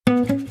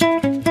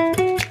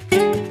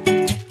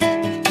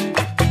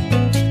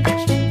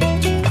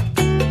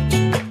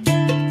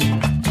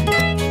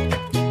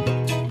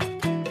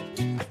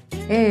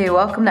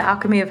Welcome to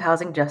Alchemy of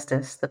Housing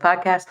Justice, the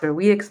podcast where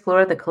we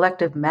explore the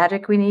collective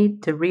magic we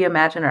need to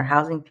reimagine our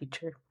housing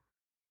future.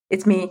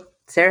 It's me,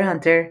 Sarah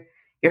Hunter,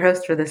 your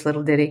host for this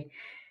little ditty,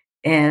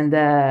 and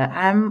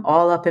I'm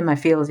all up in my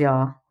feels,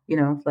 y'all,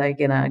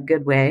 like in a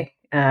good way.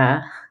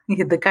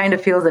 The kind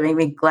of feels that make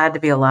me glad to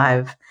be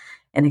alive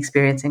and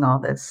experiencing all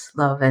this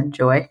love and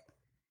joy.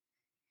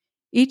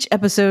 Each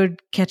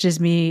episode catches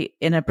me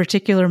in a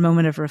particular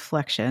moment of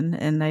reflection,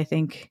 and I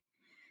think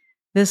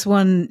this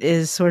one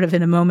is sort of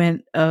in a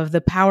moment of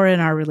the power in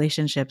our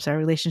relationships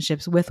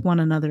with one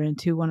another and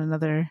to one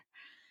another,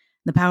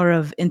 the power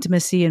of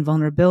intimacy and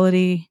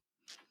vulnerability,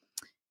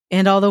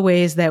 and all the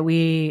ways that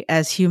we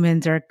as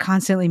humans are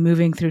constantly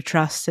moving through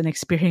trust and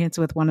experience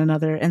with one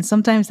another. And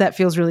sometimes that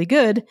feels really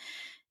good,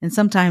 and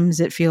sometimes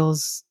it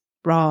feels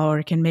raw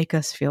or can make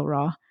us feel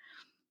raw.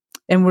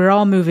 And we're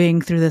all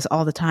moving through this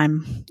all the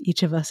time,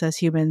 each of us as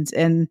humans.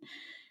 And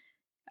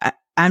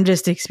I'm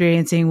just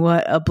experiencing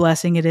what a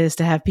blessing it is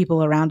to have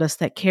people around us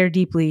that care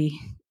deeply,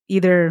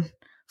 either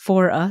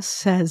for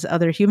us as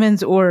other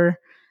humans or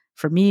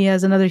for me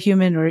as another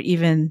human, or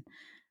even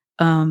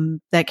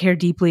that care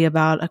deeply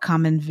about a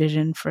common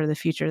vision for the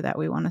future that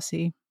we want to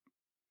see.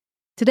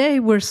 Today,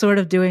 we're sort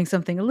of doing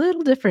something a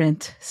little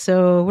different.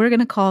 So we're going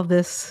to call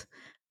this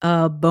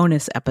a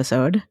bonus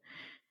episode.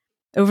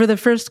 Over the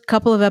first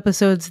couple of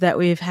episodes that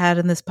we've had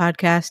in this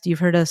podcast, you've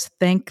heard us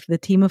thank the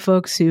team of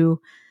folks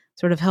who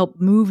sort of help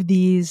move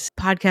these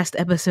podcast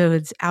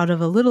episodes out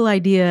of a little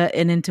idea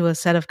and into a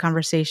set of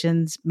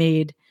conversations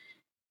made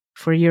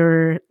for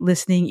your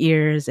listening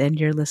ears and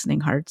your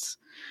listening hearts.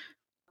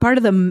 Part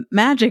of the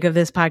magic of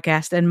this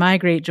podcast and my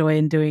great joy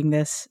in doing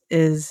this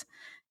is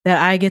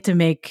that I get to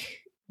make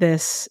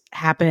this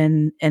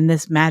happen and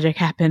this magic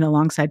happen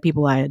alongside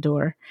people I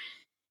adore.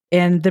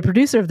 And the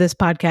producer of this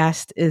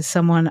podcast is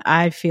someone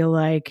I feel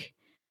like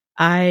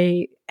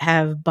I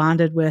have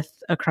bonded with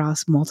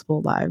across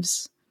multiple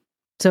lives.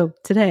 So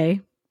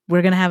today,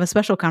 we're going to have a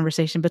special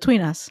conversation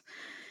between us,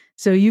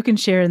 so you can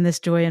share in this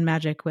joy and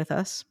magic with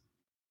us.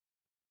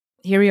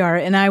 Here we are,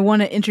 and I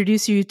want to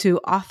introduce you to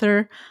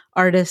author,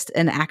 artist,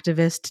 and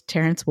activist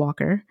Terrence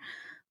Walker,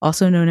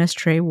 also known as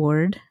Trey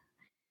Ward,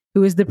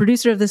 who is the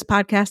producer of this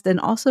podcast and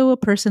also a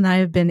person I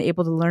have been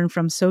able to learn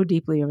from so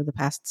deeply over the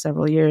past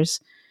several years.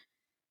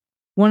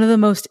 One of the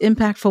most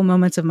impactful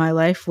moments of my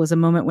life was a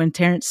moment when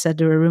Terrence said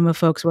to a room of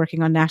folks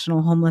working on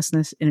national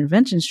homelessness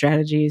intervention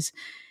strategies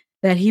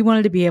that he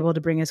wanted to be able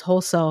to bring his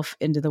whole self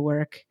into the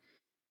work.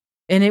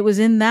 And it was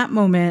in that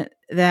moment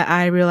that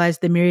I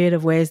realized the myriad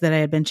of ways that I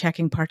had been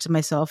checking parts of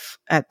myself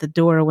at the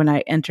door when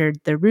I entered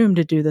the room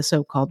to do the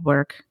so-called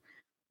work.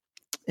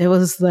 It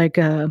was like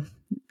a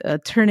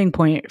turning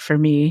point for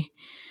me,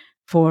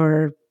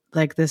 for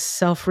like this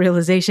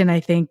self-realization.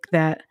 I think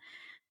that,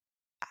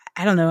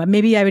 I don't know,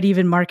 maybe I would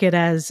even mark it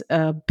as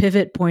a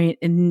pivot point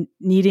in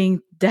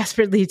needing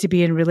desperately to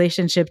be in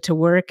relationship to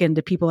work and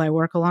to people I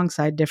work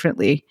alongside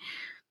differently.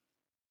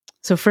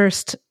 So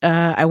first,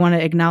 I want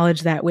to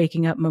acknowledge that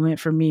waking up moment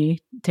for me,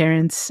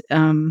 Terrence.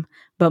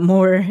 But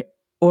more,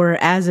 or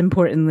as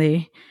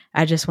importantly,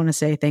 I just want to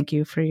say thank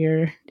you for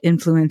your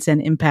influence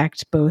and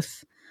impact,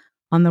 both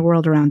on the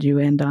world around you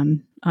and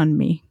on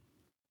me.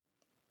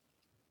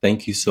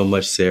 Thank you so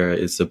much, Sarah.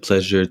 It's a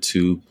pleasure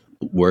to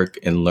work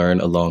and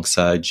learn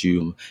alongside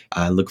you.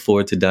 I look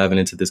forward to diving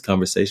into this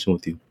conversation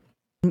with you.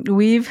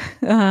 We've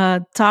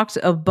talked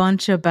a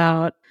bunch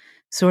about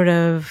sort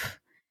of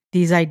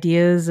these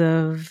ideas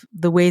of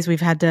the ways we've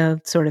had to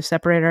sort of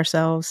separate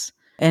ourselves,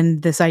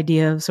 and this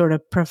idea of sort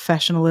of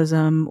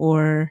professionalism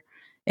or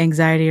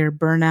anxiety or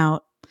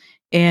burnout.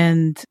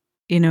 And,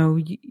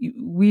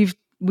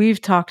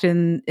 we've talked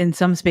in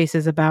some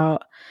spaces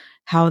about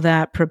how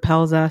that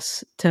propels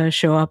us to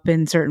show up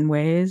in certain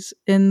ways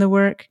in the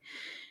work.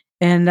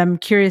 And I'm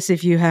curious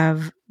if you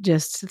have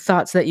just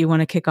thoughts that you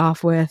want to kick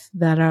off with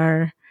that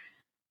are,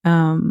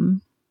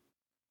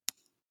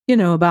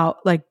 about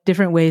like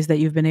different ways that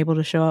you've been able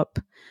to show up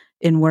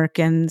in work,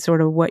 and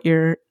sort of what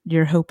your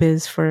hope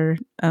is for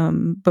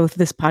both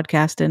this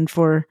podcast and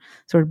for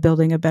sort of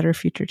building a better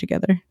future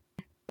together.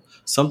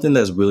 Something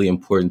that's really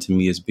important to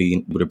me is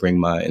being able to bring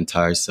my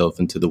entire self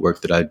into the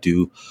work that I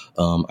do.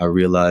 I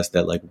realize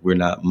that like we're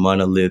not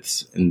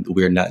monoliths and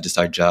we're not just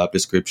our job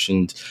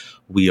descriptions.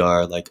 We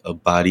are like a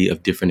body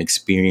of different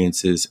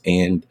experiences.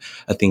 And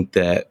I think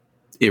that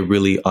it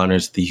really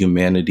honors the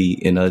humanity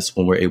in us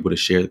when we're able to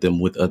share them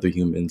with other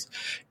humans.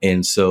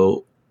 And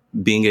so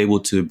being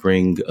able to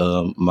bring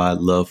my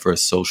love for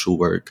social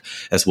work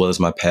as well as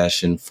my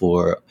passion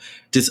for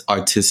just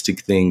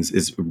artistic things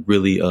is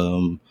really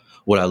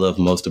what I love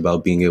most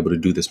about being able to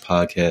do this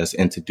podcast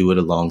and to do it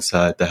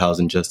alongside the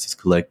Housing Justice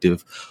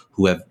Collective,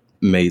 who have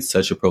made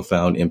such a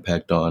profound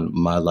impact on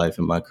my life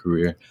and my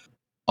career.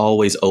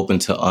 Always open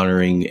to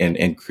honoring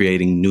and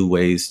creating new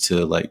ways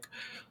to like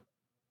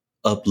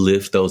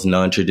uplift those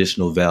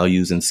non-traditional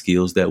values and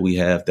skills that we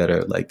have that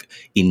are like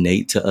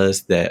innate to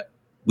us that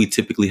we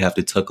typically have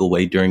to tuck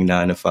away during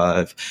 9 to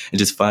 5, and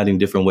just finding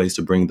different ways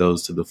to bring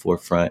those to the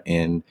forefront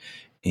and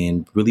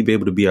really be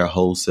able to be our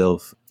whole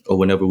self or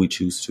whenever we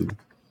choose to.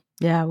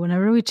 Yeah,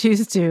 whenever we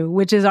choose to,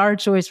 which is our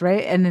choice,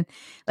 right? And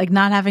like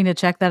not having to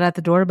check that at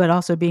the door, but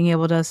also being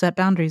able to set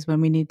boundaries when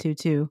we need to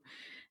too.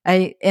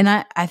 I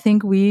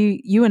think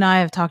you and I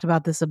have talked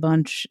about this a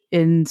bunch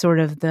in sort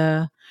of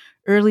the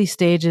early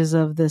stages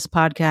of this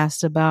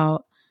podcast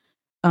about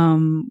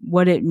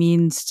what it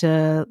means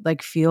to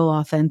like feel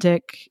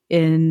authentic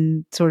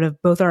in sort of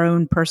both our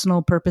own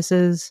personal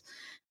purposes,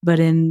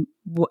 but in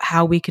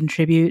how we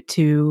contribute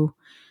to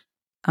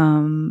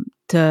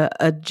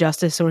a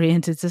justice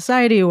oriented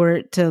society,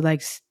 or to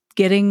like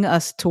getting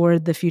us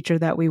toward the future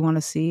that we want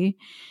to see.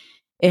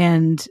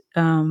 And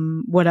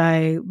what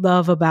I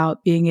love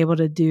about being able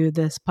to do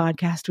this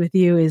podcast with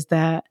you is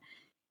that,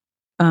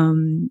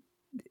 you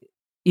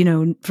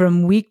know,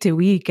 from week to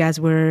week, as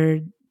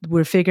we're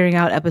figuring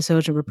out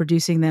episodes or we're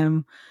producing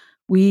them,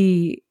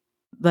 we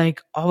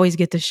like always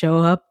get to show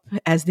up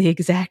as the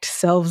exact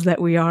selves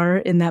that we are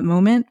in that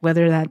moment,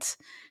 whether that's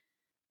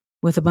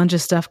with a bunch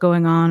of stuff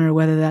going on or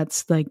whether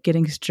that's like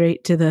getting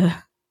straight to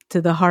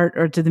the heart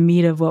or to the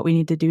meat of what we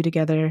need to do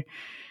together.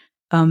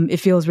 It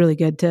feels really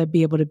good to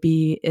be able to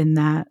be in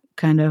that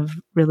kind of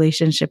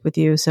relationship with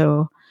you.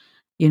 So,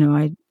 you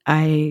know,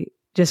 I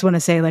just want to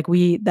say like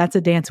that's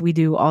a dance we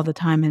do all the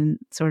time, and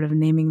sort of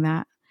naming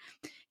that.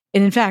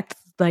 And in fact,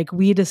 like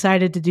we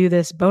decided to do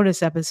this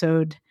bonus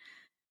episode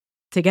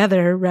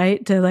together,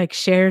 right? To like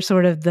share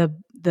sort of the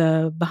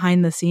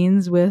behind the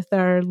scenes with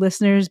our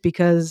listeners,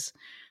 because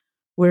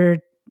we're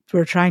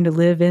trying to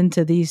live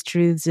into these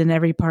truths in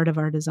every part of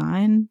our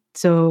design,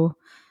 so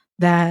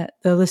that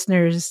the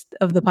listeners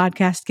of the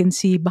podcast can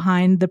see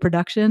behind the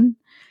production,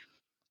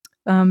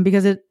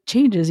 because it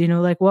changes, you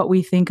know, like what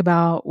we think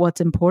about what's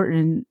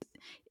important.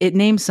 It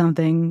names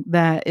something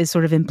that is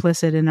sort of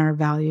implicit in our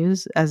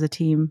values as a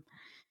team.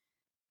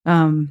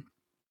 And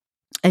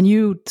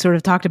you sort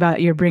of talked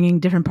about you're bringing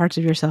different parts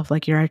of yourself,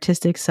 like your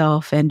artistic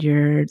self and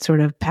your sort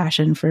of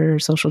passion for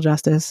social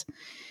justice,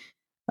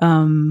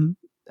 that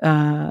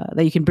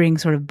you can bring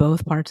sort of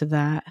both parts of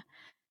that.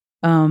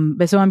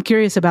 But so I'm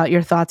curious about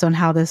your thoughts on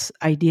how this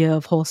idea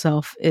of whole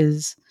self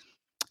is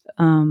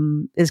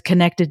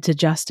connected to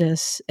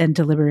justice and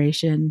to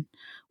liberation,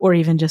 or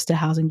even just to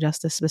housing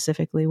justice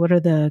specifically. What are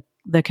the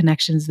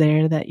connections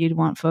there that you'd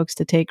want folks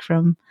to take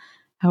from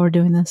how we're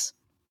doing this?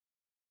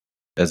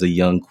 As a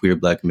young queer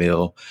Black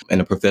male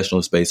in a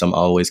professional space, I'm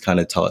always kind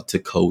of taught to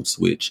code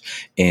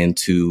switch and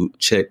to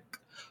check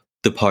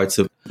the parts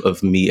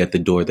of me at the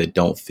door that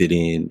don't fit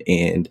in.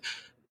 And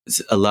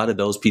a lot of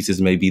those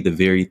pieces may be the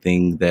very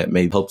thing that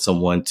may help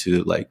someone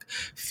to like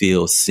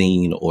feel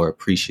seen or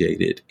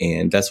appreciated.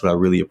 And that's what I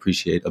really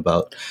appreciate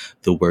about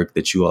the work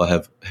that you all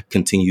have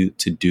continued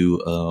to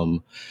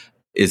do,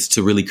 is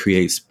to really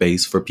create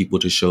space for people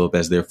to show up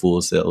as their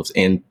full selves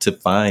and to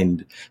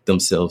find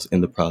themselves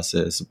in the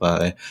process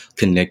by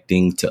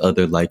connecting to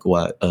other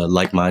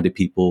like-minded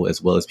people,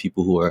 as well as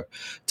people who are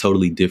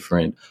totally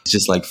different. It's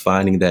just like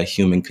finding that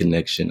human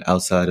connection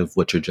outside of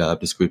what your job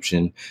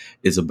description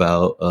is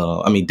about.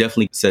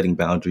 Definitely setting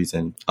boundaries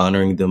and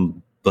honoring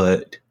them,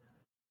 but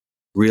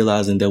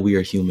realizing that we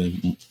are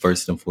human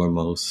first and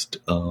foremost.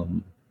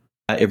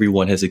 Not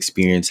everyone has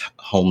experienced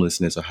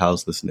homelessness or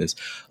houselessness.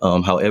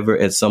 However,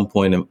 at some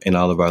point in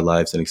all of our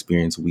lives and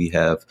experience, we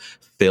have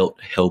felt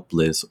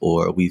helpless,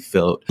 or we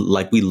felt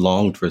like we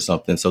longed for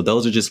something. So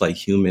those are just like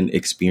human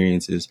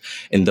experiences.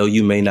 And though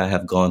you may not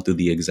have gone through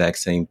the exact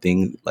same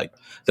thing, like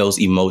those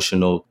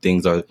emotional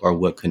things are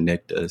what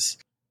connect us.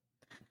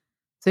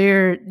 So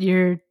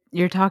you're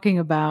talking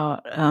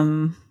about,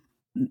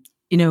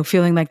 you know,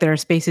 feeling like there are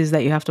spaces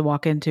that you have to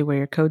walk into where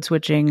you're code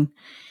switching,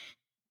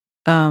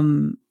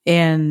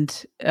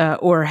 and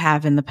or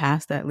have in the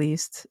past at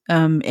least,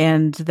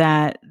 and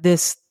that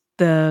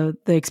the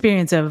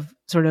experience of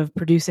sort of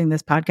producing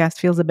this podcast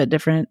feels a bit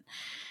different,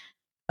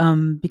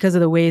 because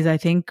of the ways I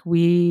think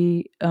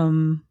you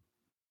and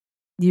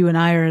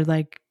I are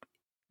like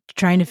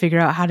trying to figure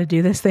out how to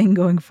do this thing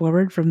going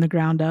forward from the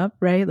ground up,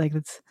 right? Like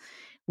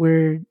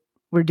we're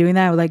doing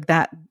that, like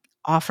that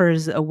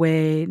offers a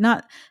way,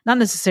 not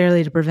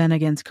necessarily to prevent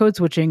against code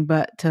switching,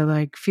 but to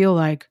like feel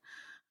like,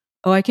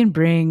 oh, I can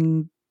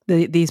bring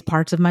these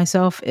parts of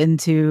myself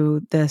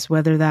into this,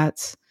 whether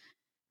that's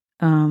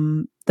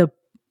the,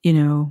 you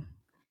know,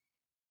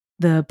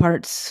 the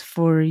parts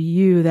for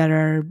you that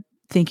are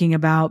thinking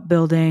about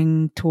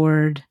building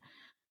toward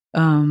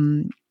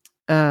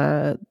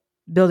a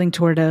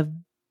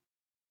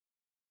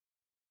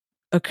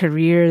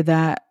career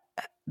that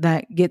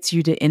gets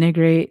you to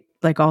integrate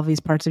like all these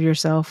parts of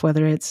yourself,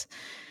 whether it's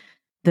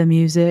the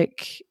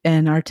music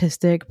and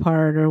artistic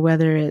part, or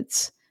whether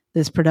it's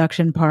this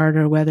production part,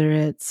 or whether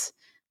it's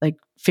like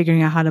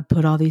figuring out how to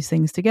put all these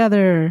things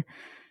together,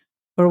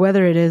 or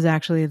whether it is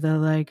actually the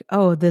like,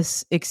 oh,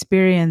 this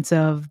experience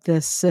of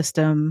this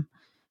system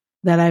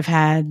that I've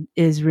had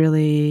is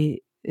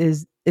really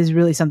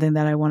something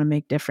that I want to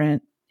make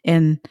different.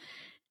 And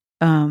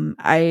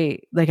I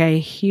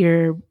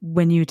hear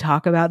when you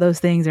talk about those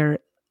things, and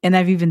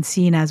I've even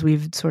seen as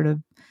we've sort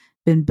of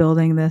been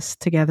building this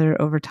together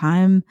over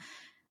time,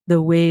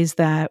 the ways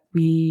that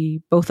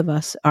we, both of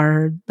us,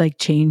 are like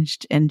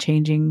changed and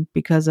changing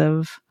because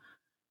of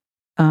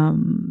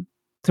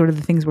sort of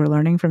the things we're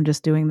learning from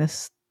just doing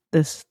this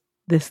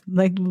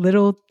like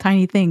little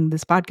tiny thing,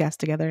 this podcast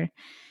together.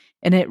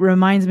 And it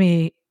reminds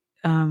me,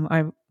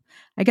 I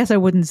guess I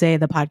wouldn't say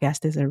the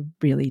podcast is a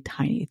really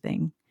tiny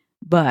thing,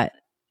 but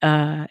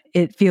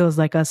it feels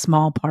like a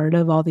small part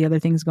of all the other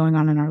things going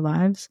on in our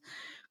lives.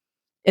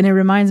 And it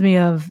reminds me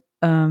of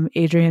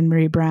Adrienne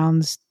Maree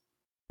Brown's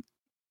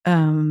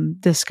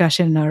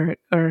discussion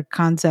or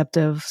concept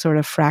of sort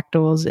of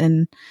fractals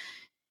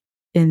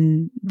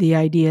in the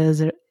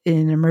ideas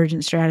in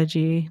emergent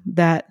strategy,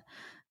 that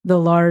the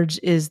large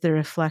is the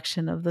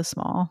reflection of the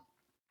small.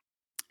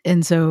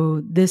 And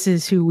so this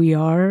is who we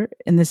are,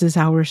 and this is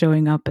how we're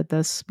showing up at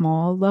the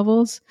small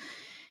levels,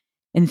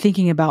 and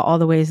thinking about all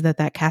the ways that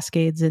that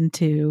cascades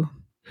into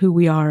who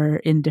we are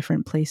in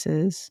different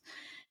places.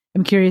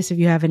 I'm curious if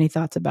you have any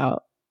thoughts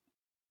about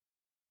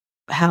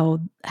how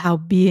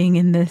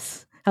doing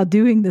this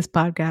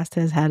podcast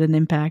has had an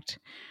impact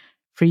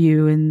for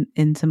you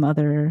in some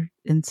other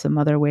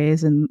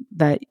ways, and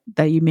that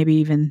you maybe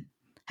even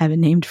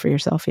haven't named for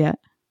yourself yet.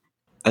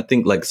 I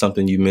think like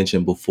something you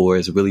mentioned before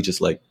is really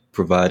just like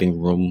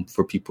providing room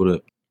for people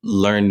to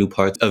learn new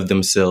parts of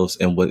themselves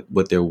and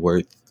what their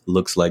worth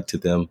looks like to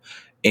them.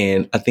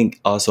 And I think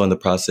also in the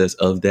process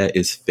of that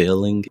is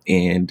failing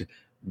and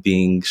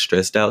being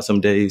stressed out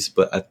some days.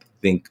 But I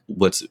think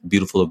what's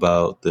beautiful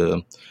about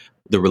the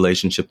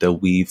relationship that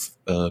we've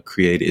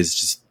created is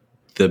just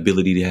the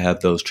ability to have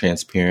those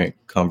transparent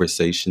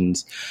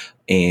conversations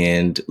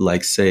and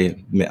like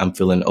say, I'm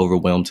feeling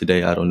overwhelmed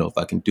today. I don't know if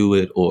I can do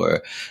it,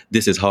 or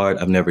this is hard.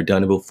 I've never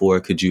done it before.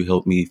 Could you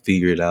help me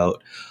figure it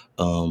out?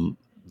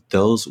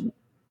 Those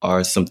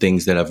are some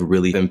things that have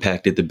really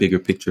impacted the bigger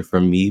picture for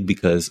me,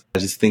 because I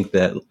just think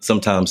that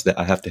sometimes that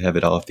I have to have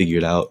it all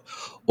figured out,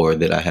 or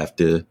that I have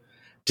to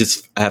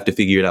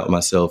figure it out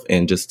myself,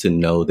 and just to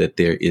know that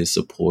there is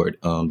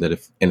support, that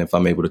if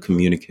I'm able to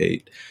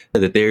communicate,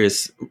 that there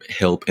is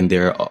help and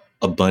there are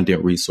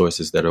abundant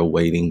resources that are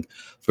waiting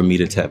for me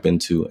to tap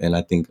into. And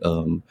I think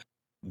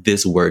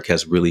this work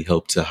has really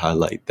helped to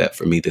highlight that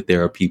for me, that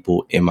there are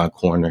people in my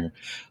corner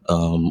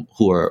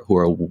who are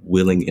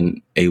willing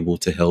and able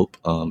to help,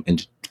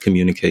 and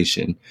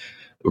communication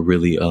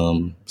really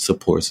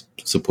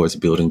supports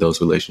building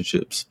those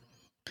relationships.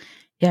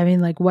 Yeah, I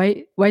mean, like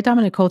white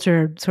dominant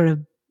culture sort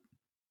of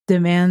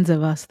demands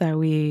of us that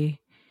we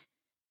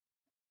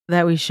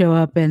show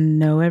up and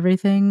know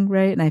everything,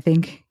 right? And I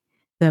think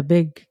the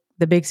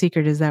big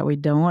secret is that we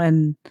don't.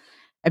 And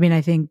I mean,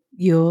 I think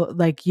you'll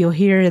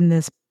hear in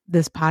this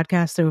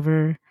podcast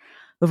over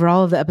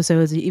all of the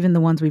episodes, even the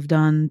ones we've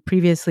done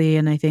previously,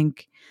 and I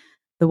think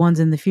the ones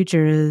in the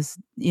future, is,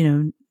 you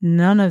know,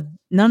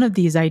 none of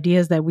these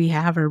ideas that we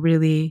have are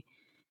really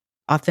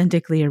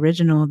authentically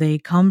original. They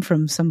come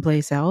from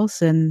someplace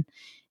else, and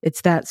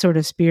it's that sort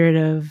of spirit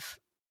of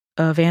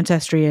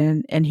ancestry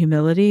and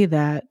humility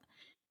that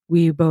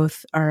we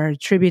both are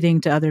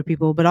attributing to other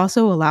people, but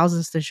also allows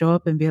us to show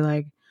up and be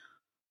like,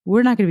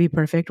 we're not going to be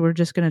perfect. We're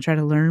just going to try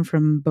to learn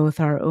from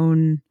both our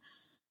own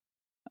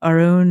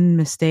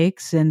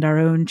mistakes and our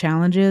own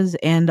challenges,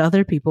 and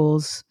other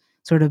people's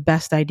sort of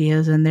best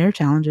ideas and their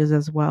challenges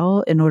as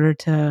well, in order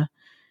to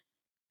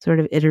sort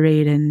of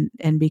iterate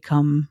and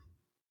become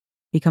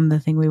the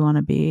thing we want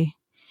to be.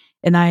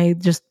 And I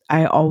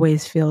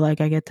always feel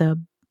like I get to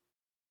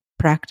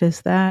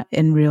practice that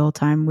in real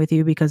time with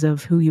you because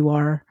of who you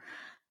are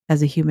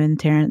as a human,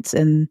 Terrence.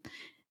 And,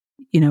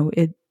 you know,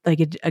 it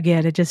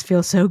just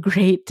feels so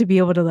great to be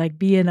able to like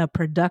be in a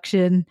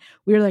production.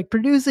 We're like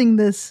producing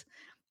this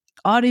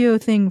audio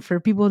thing for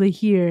people to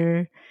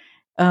hear,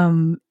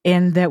 and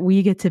that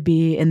we get to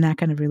be in that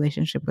kind of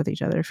relationship with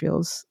each other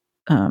feels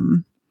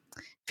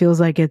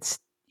like it's,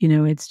 you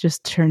know, it's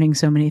just turning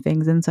so many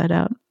things inside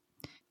out.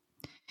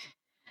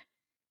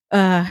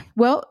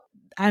 Well,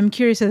 I'm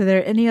curious, are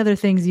there any other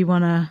things you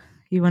want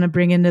to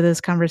bring into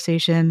this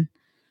conversation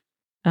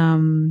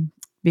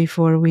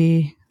before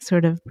we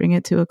sort of bring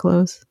it to a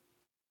close?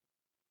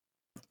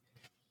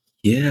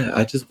 Yeah,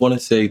 I just want to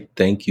say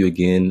thank you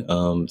again,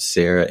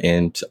 Sarah,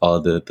 and to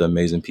all the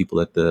amazing people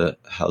at the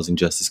Housing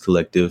Justice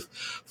Collective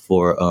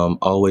for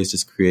always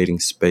just creating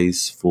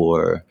space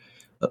for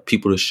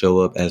people to show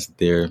up as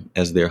their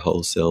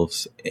whole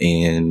selves,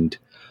 and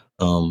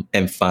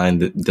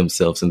find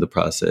themselves in the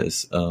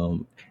process.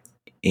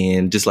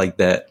 And just like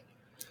that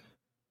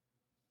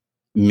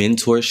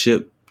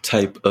mentorship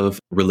type of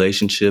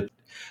relationship,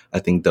 I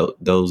think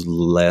those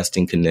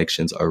lasting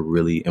connections are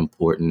really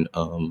important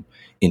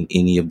in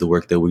any of the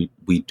work that we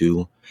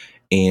do.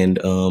 And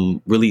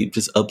really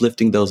just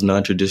uplifting those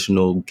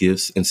non-traditional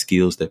gifts and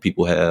skills that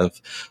people have.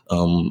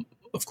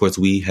 Of course,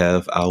 we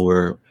have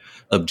our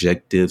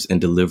objectives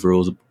and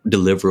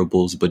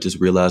deliverables, but just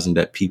realizing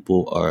that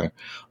people are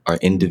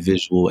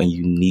individual and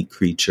unique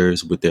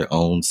creatures with their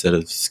own set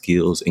of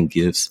skills and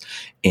gifts,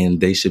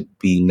 and they should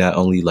be not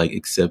only like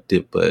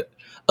accepted but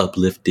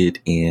uplifted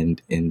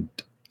and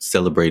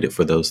celebrated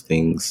for those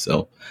things.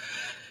 So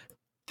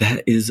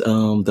That is,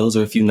 those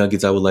are a few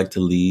nuggets I would like to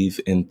leave.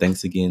 And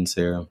thanks again,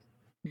 Sarah.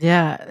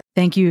 Yeah.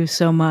 Thank you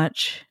so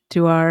much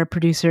to our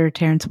producer,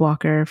 Terrence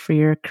Walker, for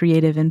your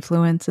creative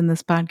influence in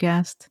this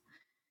podcast,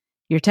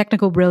 your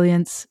technical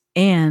brilliance,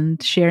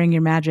 and sharing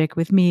your magic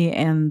with me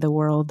and the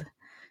world.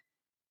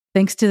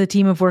 Thanks to the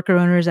team of worker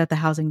owners at the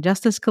Housing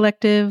Justice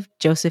Collective,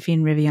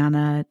 Josephine,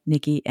 Riviana,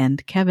 Nikki,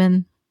 and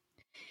Kevin.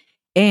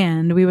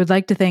 And we would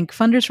like to thank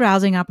Funders for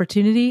Housing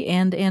Opportunity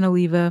and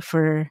Annaleva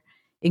for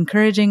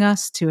encouraging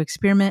us to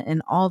experiment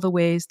in all the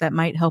ways that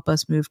might help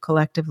us move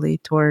collectively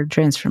toward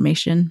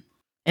transformation.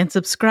 And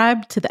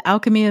subscribe to the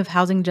Alchemy of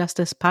Housing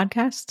Justice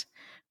podcast,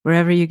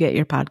 wherever you get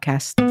your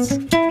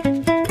podcasts.